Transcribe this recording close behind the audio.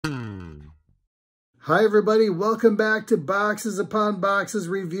Hi everybody, welcome back to Boxes Upon Boxes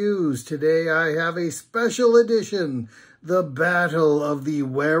Reviews. Today I have a special edition, the Battle of the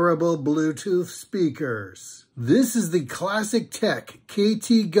Wearable Bluetooth Speakers. This is the KLASSICTECH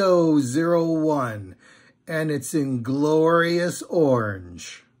KT-GO 01, and it's in glorious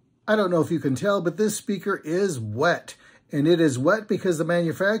orange. I don't know if you can tell, but this speaker is wet. And it is wet because the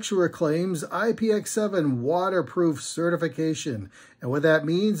manufacturer claims IPX7 waterproof certification. And what that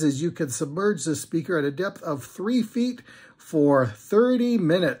means is you can submerge the speaker at a depth of 3 feet for 30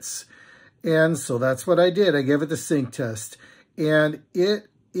 minutes. And so that's what I did. I gave it the sink test. And it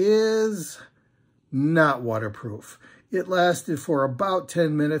is not waterproof. It lasted for about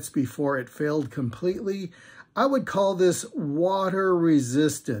 10 minutes before it failed completely. I would call this water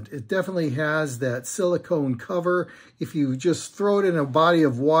resistant. It definitely has that silicone cover. If you just throw it in a body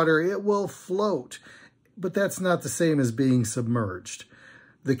of water, it will float. But that's not the same as being submerged.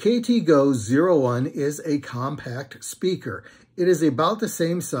 The KT-GO 01 is a compact speaker. It is about the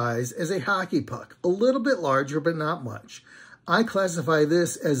same size as a hockey puck, a little bit larger, but not much. I classify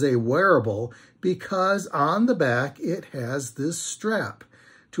this as a wearable because on the back it has this strap.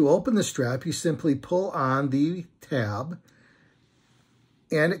 To open the strap, you simply pull on the tab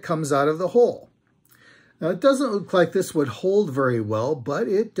and it comes out of the hole. Now, it doesn't look like this would hold very well, but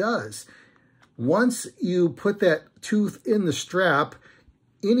it does. Once you put that tooth in the strap,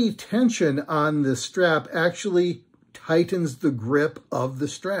 any tension on the strap actually tightens the grip of the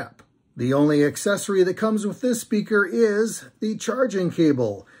strap. The only accessory that comes with this speaker is the charging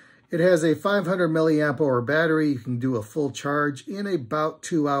cable. It has a 500 milliamp hour battery. You can do a full charge in about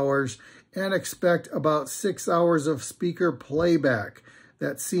 2 hours and expect about 6 hours of speaker playback.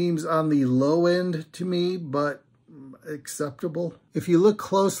 That seems on the low end to me, but acceptable. If you look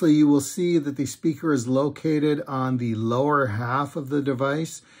closely, you will see that the speaker is located on the lower half of the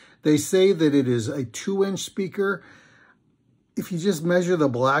device. They say that it is a 2-inch speaker. If you just measure the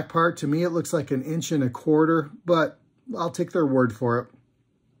black part, to me it looks like 1.25 inches, but I'll take their word for it.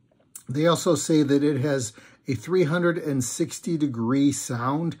 They also say that it has a 360-degree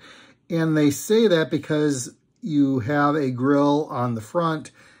sound, and they say that because you have a grill on the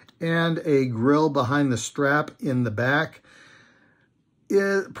front and a grill behind the strap in the back.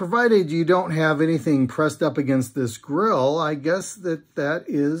 Provided you don't have anything pressed up against this grill, I guess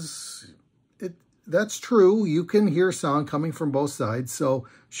that's true. You can hear sound coming from both sides, so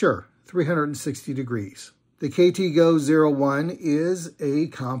sure, 360 degrees. The KT-GO 01 is a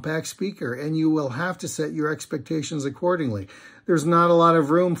compact speaker, and you will have to set your expectations accordingly. There's not a lot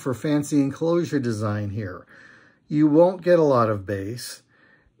of room for fancy enclosure design here. You won't get a lot of bass.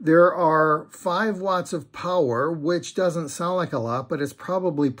 There are 5 watts of power, which doesn't sound like a lot, but it's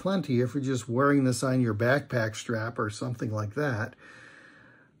probably plenty if you're just wearing this on your backpack strap or something like that.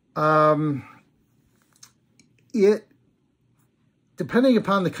 Depending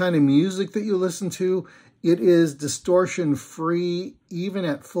upon the kind of music that you listen to, it is distortion-free, even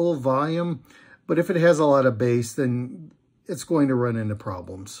at full volume, but if it has a lot of bass, then it's going to run into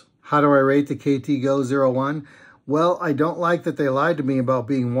problems. How do I rate the KT-GO 01? Well, I don't like that they lied to me about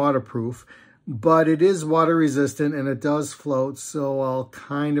being waterproof, but it is water-resistant and it does float, so I'll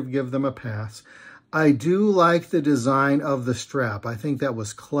kind of give them a pass. I do like the design of the strap. I think that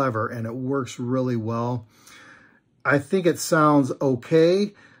was clever and it works really well. I think it sounds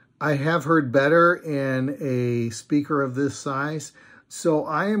okay. I have heard better in a speaker of this size, so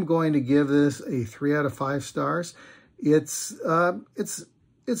I am going to give this a 3 out of 5 stars. It's a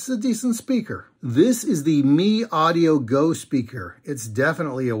decent speaker. This is the MEE Audio Go speaker. It's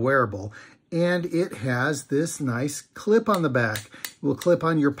definitely a wearable, and it has this nice clip on the back. It will clip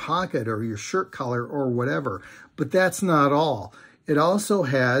on your pocket or your shirt collar or whatever, but that's not all. It also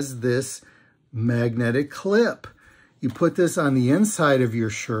has this magnetic clip. You put this on the inside of your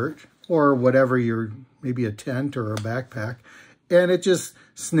shirt or whatever, maybe a tent or a backpack, and it just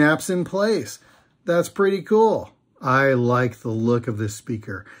snaps in place. That's pretty cool. I like the look of this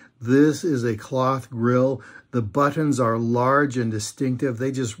speaker. This is a cloth grill. The buttons are large and distinctive.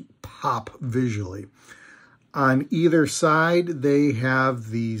 They just pop visually. On either side, they have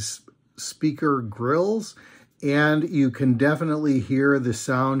these speaker grills, and you can definitely hear the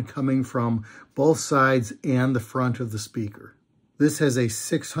sound coming from both sides and the front of the speaker. This has a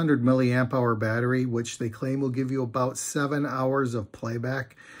 600 milliamp hour battery, which they claim will give you about 7 hours of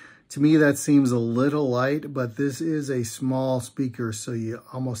playback. To me, that seems a little light, but this is a small speaker, so you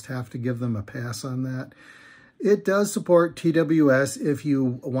almost have to give them a pass on that. It does support TWS if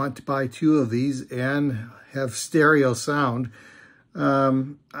you want to buy 2 of these and have stereo sound.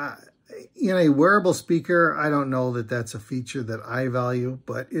 In a wearable speaker, I don't know that that's a feature that I value,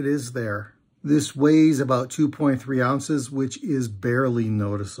 but it is there. This weighs about 2.3 ounces, which is barely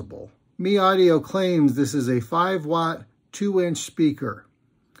noticeable. MEE Audio claims this is a 5-watt, 2-inch speaker.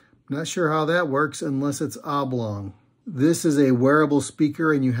 Not sure how that works unless it's oblong. This is a wearable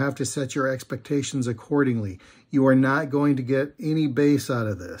speaker and you have to set your expectations accordingly. You are not going to get any bass out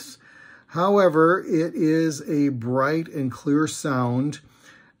of this. However, it is a bright and clear sound.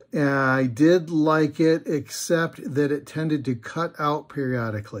 I did like it, except that it tended to cut out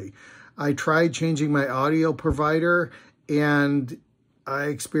periodically. I tried changing my audio provider and I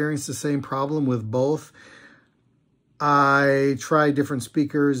experienced the same problem with both. I tried different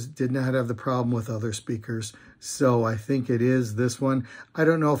speakers, did not have the problem with other speakers. So I think it is this one. I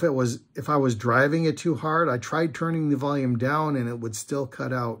don't know if I was driving it too hard. I tried turning the volume down and it would still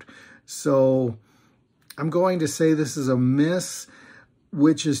cut out. So I'm going to say this is a miss,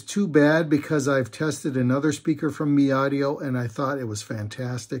 which is too bad because I've tested another speaker from MEE Audio and I thought it was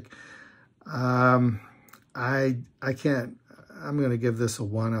fantastic. I'm going to give this a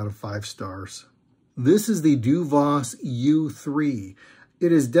 1 out of 5 stars. This is the DUVOSS U3.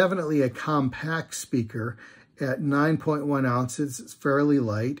 It is definitely a compact speaker at 9.1 ounces. It's fairly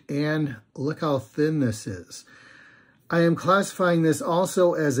light, and look how thin this is. I am classifying this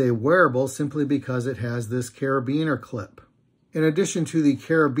also as a wearable simply because it has this carabiner clip. In addition to the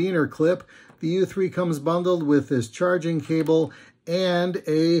carabiner clip, the U3 comes bundled with this charging cable and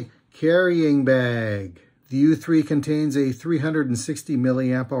a carrying bag. The U3 contains a 360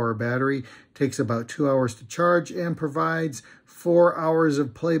 milliamp hour battery, takes about 2 hours to charge, and provides 4 hours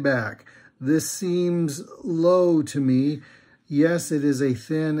of playback. This seems low to me. Yes, it is a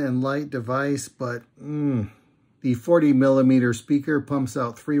thin and light device, but the 40 millimeter speaker pumps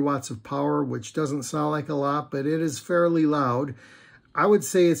out 3 watts of power, which doesn't sound like a lot, but it is fairly loud. I would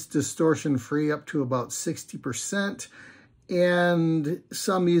say it's distortion free up to about 60%, and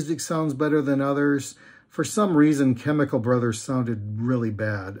some music sounds better than others. For some reason, Chemical Brothers sounded really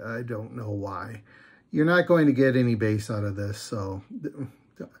bad. I don't know why. You're not going to get any bass out of this, so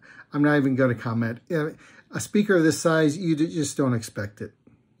I'm not even going to comment. A speaker of this size, you just don't expect it.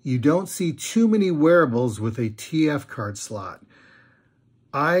 You don't see too many wearables with a TF card slot.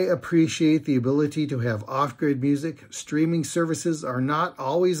 I appreciate the ability to have off-grid music. Streaming services are not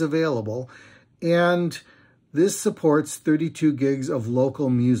always available, and this supports 32 gigs of local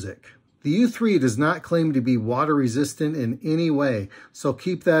music. The U3 does not claim to be water resistant in any way, so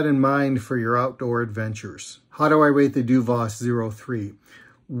keep that in mind for your outdoor adventures. How do I rate the DUVOSS 03?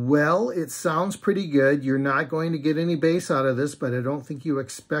 Well, it sounds pretty good. You're not going to get any bass out of this, but I don't think you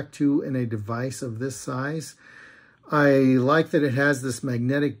expect to in a device of this size. I like that it has this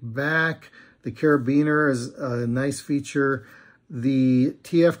magnetic back. The carabiner is a nice feature. The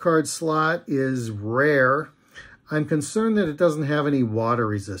TF card slot is rare. I'm concerned that it doesn't have any water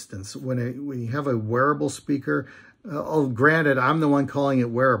resistance. When you have a wearable speaker, granted, I'm the one calling it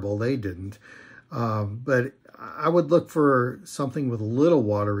wearable. They didn't. But I would look for something with a little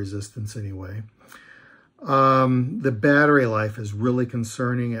water resistance anyway. The battery life is really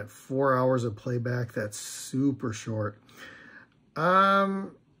concerning at 4 hours of playback. That's super short.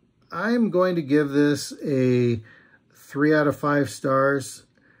 I'm going to give this a 3 out of 5 stars.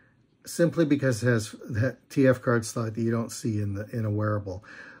 Simply because it has that TF card slot that you don't see in a wearable.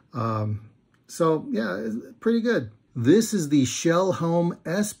 So yeah, it's pretty good. This is the ShellHome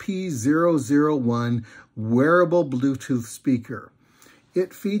SP001 wearable Bluetooth speaker.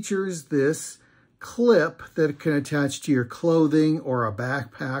 It features this clip that can attach to your clothing or a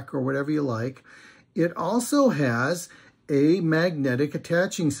backpack or whatever you like. It also has a magnetic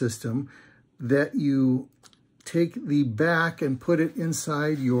attaching system that you take the back and put it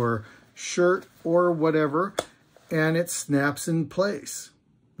inside your shirt or whatever, and it snaps in place.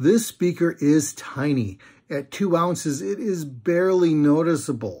 This speaker is tiny. At 2 ounces, it is barely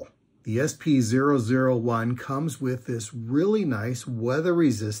noticeable. The SP001 comes with this really nice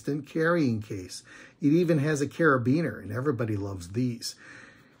weather-resistant carrying case. It even has a carabiner, and everybody loves these.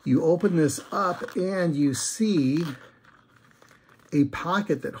 You open this up and you see a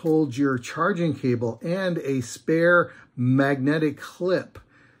pocket that holds your charging cable and a spare magnetic clip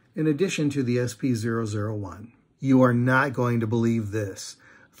in addition to the SP001. You are not going to believe this.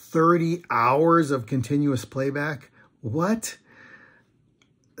 30 hours of continuous playback? What?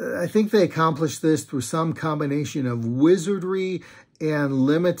 I think they accomplished this through some combination of wizardry and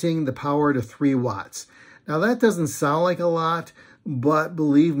limiting the power to 3 watts. Now that doesn't sound like a lot, but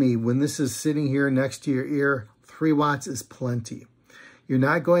believe me, when this is sitting here next to your ear, 3 watts is plenty. You're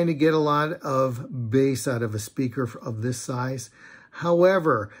not going to get a lot of bass out of a speaker of this size.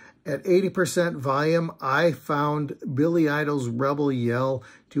 However, At 80% volume, I found Billy Idol's Rebel Yell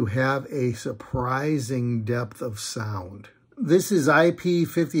to have a surprising depth of sound. This is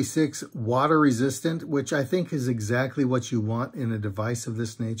IP56 water resistant, which I think is exactly what you want in a device of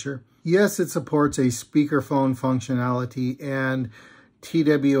this nature. Yes, it supports a speakerphone functionality and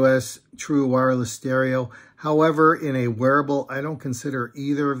TWS true wireless stereo. However, in a wearable, I don't consider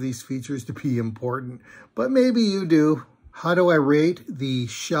either of these features to be important, but maybe you do. How do I rate the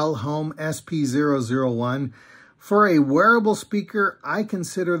ShellHome SP001? For a wearable speaker, I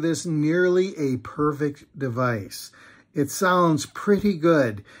consider this nearly a perfect device. It sounds pretty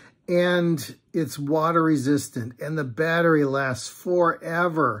good, and it's water resistant, and the battery lasts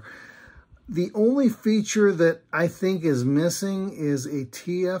forever. The only feature that I think is missing is a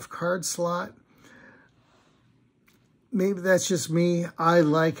TF card slot. Maybe that's just me. I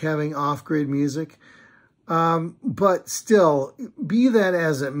like having off-grid music. But still, be that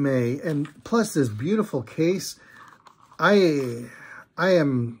as it may, and plus this beautiful case, I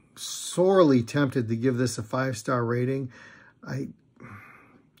am sorely tempted to give this a 5-star rating.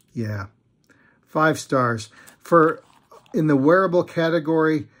 Yeah, 5 stars. In the wearable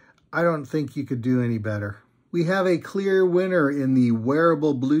category, I don't think you could do any better. We have a clear winner in the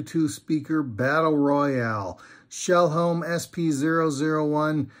wearable Bluetooth speaker battle royale. ShellHome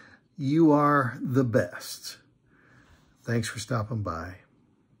SP001, you are the best. Thanks for stopping by.